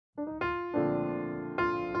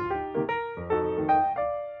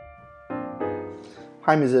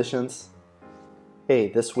Hi musicians. Hey,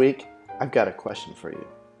 this week I've got a question for you.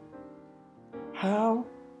 How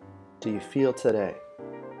do you feel today?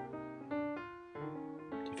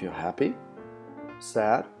 Do you feel happy?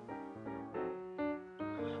 Sad?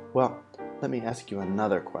 Well, let me ask you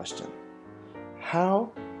another question.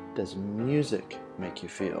 How does music make you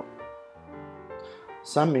feel?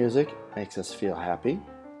 Some music makes us feel happy.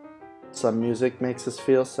 Some music makes us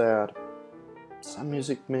feel sad. Some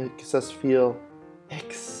music makes us feel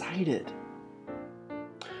excited.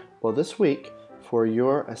 Well, this week, for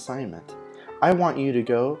your assignment, I want you to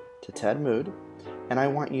go to TED Mood, and I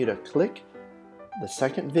want you to click the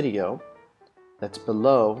second video that's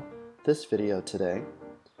below this video today,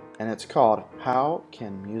 and it's called How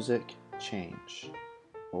Can Music Change?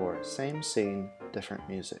 Or Same Scene, Different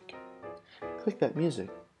Music. Click that music,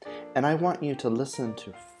 and I want you to listen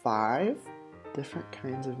to 5 different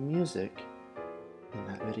kinds of music in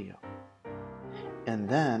that video. And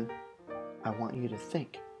then I want you to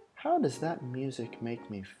think, how does that music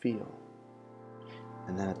make me feel?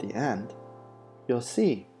 And then at the end, you'll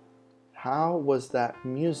see, how was that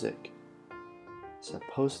music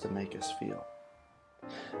supposed to make us feel?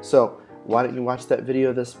 So why don't you watch that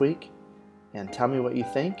video this week and tell me what you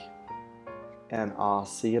think, and I'll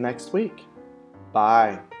see you next week.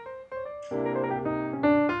 Bye.